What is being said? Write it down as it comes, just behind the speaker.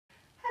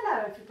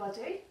Hello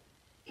everybody,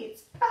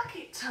 it's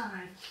bucket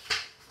time.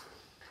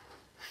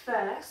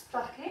 First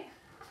bucket,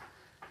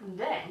 and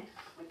then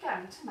we're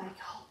going to make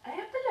a hot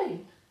air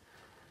balloon.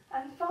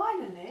 And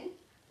finally,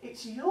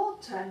 it's your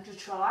turn to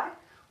try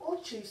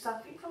or choose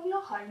something from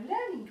your home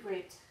learning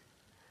grid.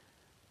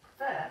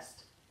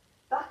 First,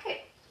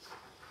 bucket.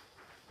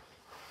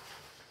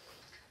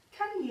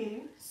 Can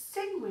you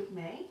sing with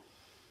me?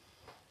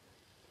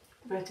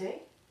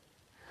 Ready?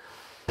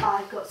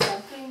 I've got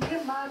something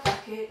in my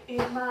bucket,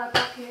 in my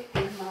bucket,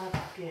 in my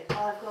bucket.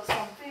 I've got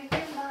something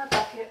in my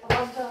bucket,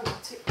 I wonder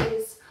what it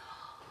is.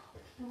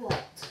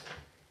 What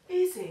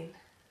is in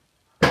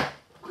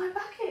my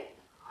bucket?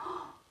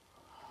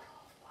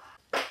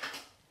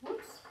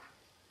 Whoops.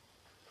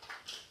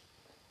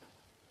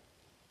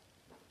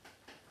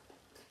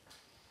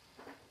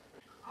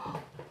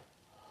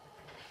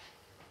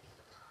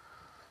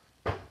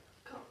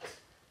 Got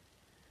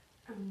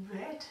a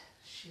red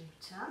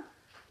shooter.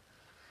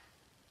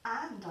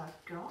 And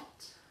I've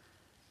got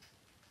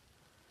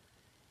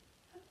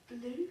a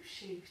blue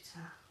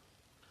shooter.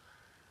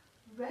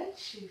 Red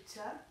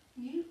shooter,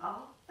 you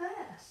are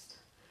first.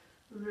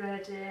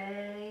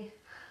 Ready,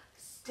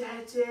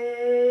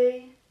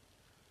 steady,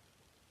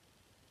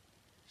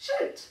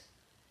 shoot!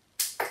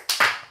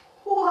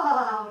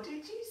 Wow,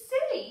 did you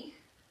see?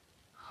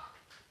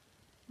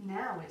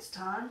 Now it's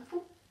time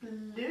for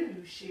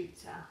blue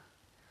shooter.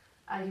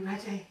 Are you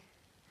ready?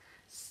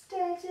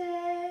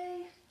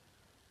 Steady.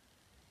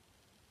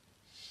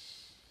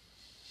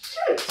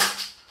 Shoot!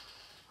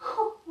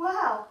 Oh,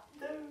 wow,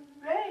 the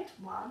red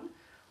one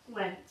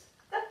went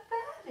the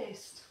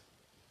furthest.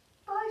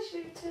 Bye,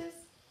 shooters.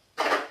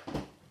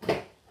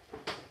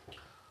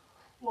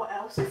 What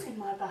else is in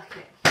my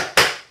bucket?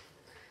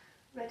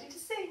 Ready to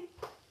sing?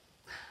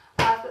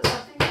 I've got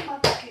something in my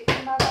bucket,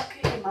 in my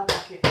bucket, in my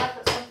bucket. I've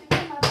got something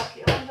in my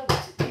bucket, I wonder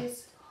what it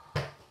is.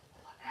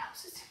 What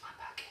else is in my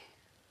bucket?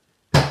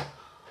 Wow.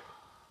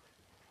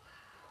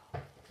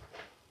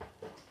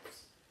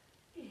 What's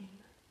in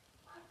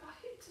my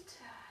bucket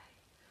today?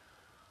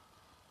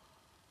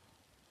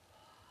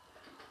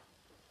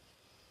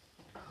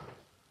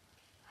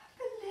 A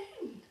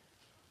balloon.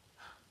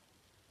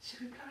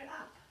 Should we blow it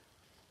up?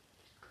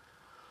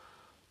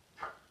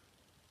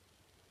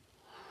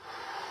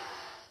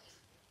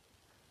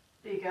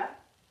 Bigger.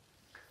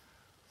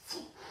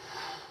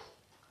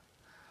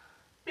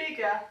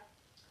 Bigger.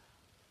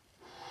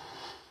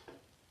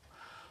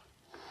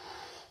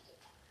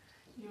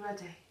 You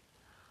ready?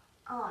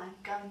 I'm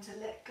going to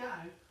let go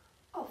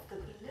of the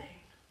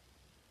balloon.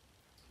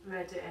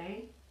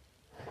 Ready?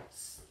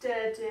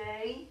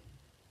 Steady.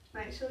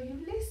 Make sure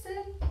you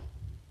listen.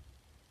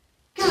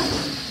 Go!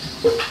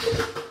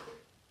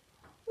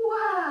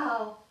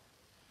 Wow!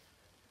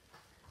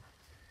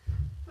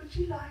 Would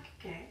you like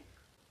again?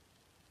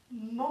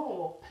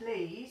 More,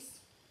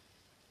 please.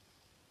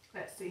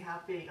 Let's see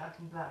how big I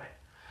can blow it.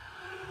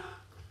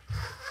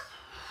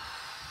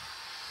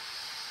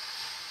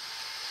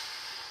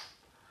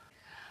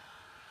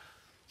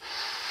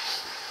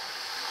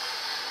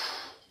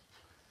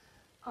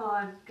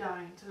 I'm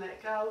going to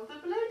let go of the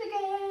balloon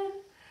again.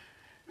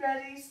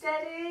 Ready,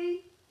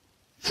 steady,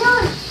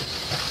 go!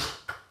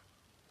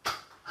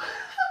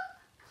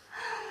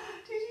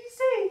 Did you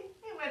see?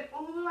 It went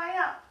all the way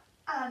up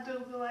and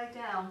all the way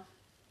down.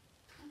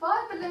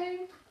 Bye,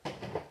 balloon.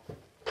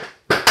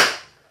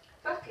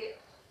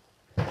 Bucket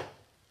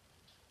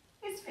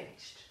is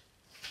finished.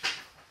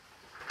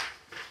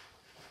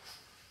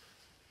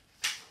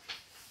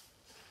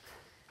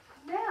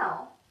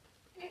 Now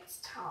it's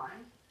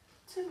time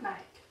to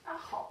make a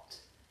hot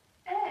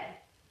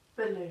air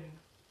balloon.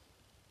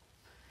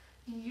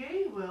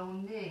 You will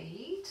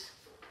need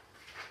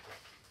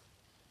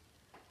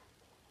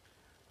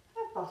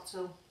a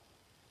bottle.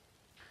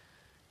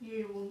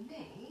 You will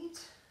need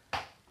a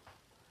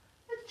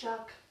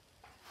jug.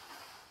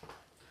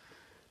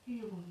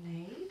 You will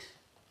need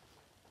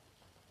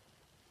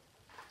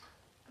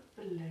a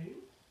balloon.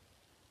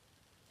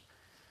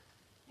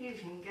 You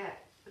can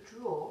get a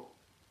drawer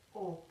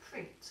or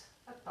print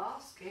a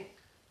basket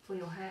for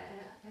your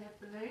air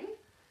balloon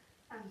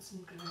and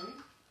some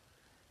glue,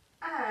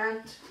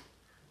 and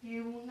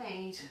you will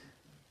need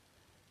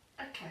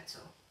a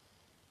kettle.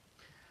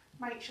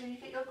 Make sure you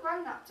get your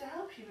grown-up to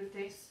help you with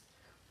this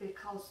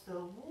because the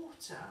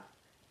water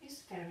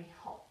is very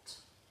hot.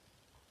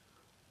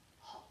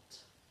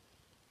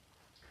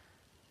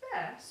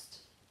 First,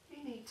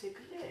 you need to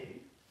glue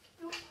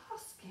your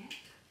basket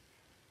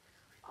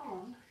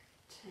on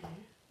to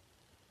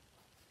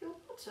your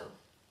bottle.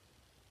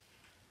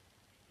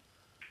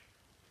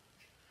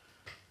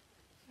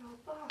 Your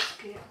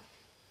basket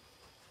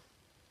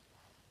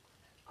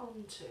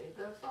onto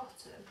the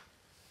bottom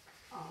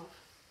of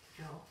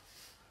your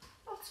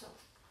bottle.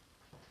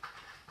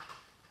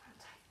 And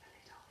take the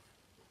lid off.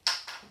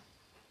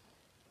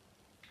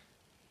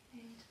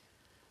 You need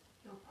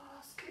your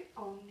basket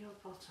on your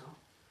bottle.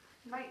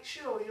 Make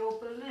sure your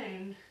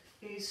balloon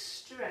is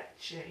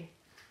stretchy,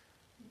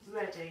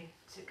 ready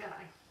to go.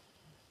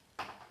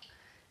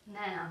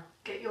 Now,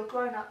 get your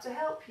grown-up to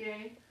help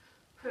you.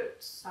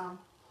 put some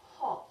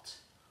hot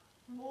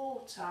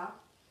water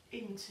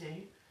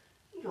into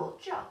your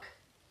jug.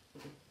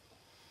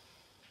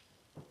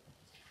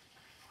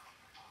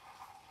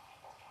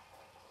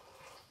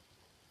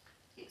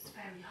 It's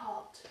very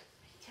hot,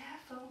 be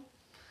careful.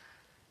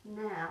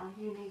 Now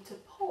you need to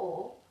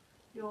pour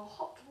your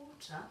hot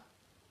water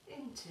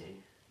into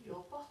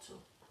your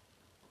bottle.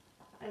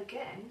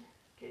 Again,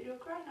 get your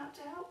grown-up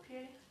to help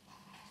you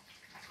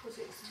because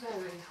it's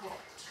very hot.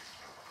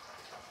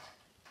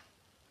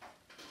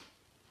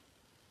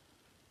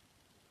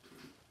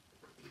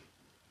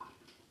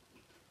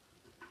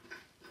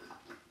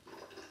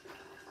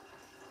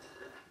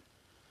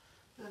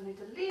 I need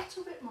a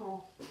little bit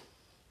more.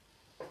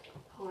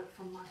 Pour it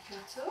from my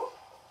kettle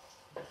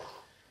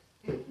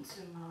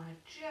into my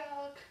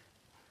jug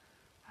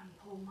and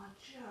pour my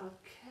jug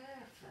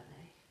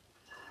carefully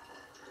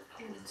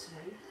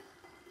into,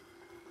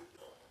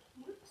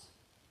 whoops,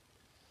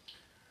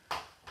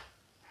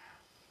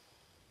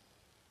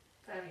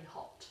 very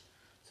hot,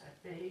 so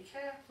be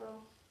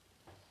careful.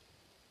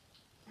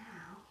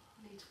 Now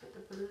I need to put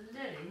the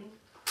balloon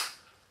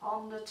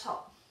on the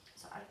top,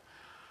 so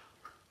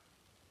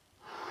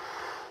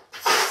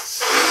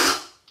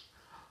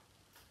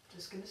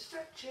just going to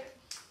stretch it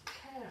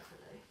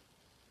carefully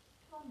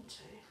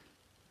onto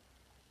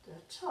the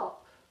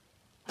top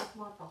of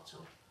my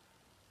bottle.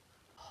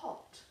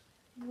 Hot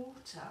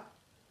water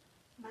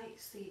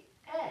makes the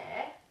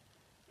air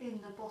in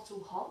the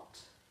bottle hot.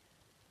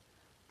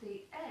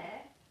 The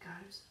air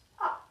goes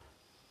up.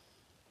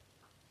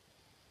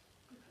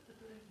 We put the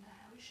balloon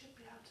there, we should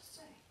be able to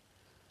see.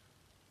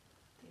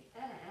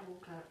 The air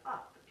will go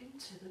up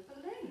into the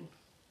balloon.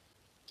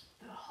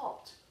 The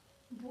hot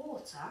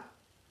water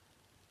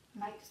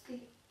makes the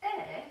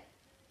air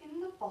in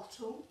the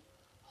bottle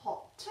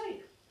hot too,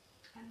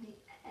 and the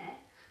air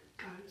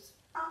goes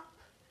up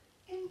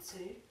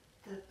into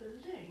the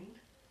balloon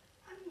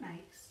and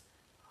makes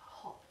a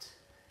hot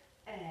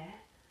air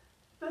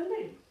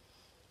balloon.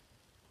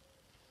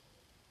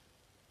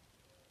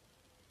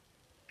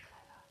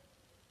 Clever.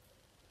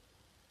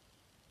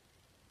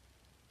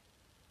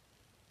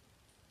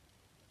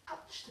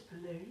 Touch the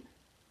balloon,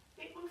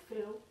 it will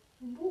feel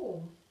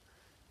warm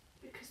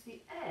because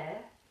the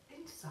air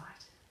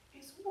inside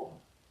is warm.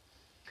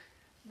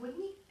 When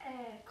the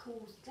air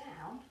cools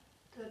down,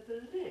 the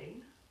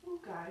balloon will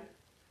go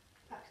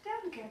back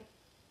down again.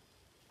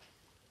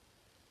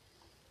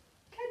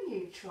 Can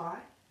you try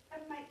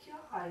and make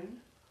your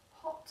own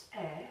hot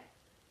air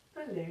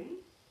balloon?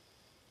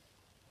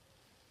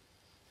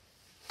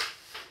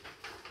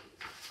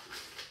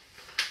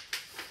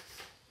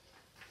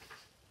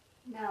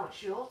 Now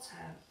it's your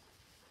turn.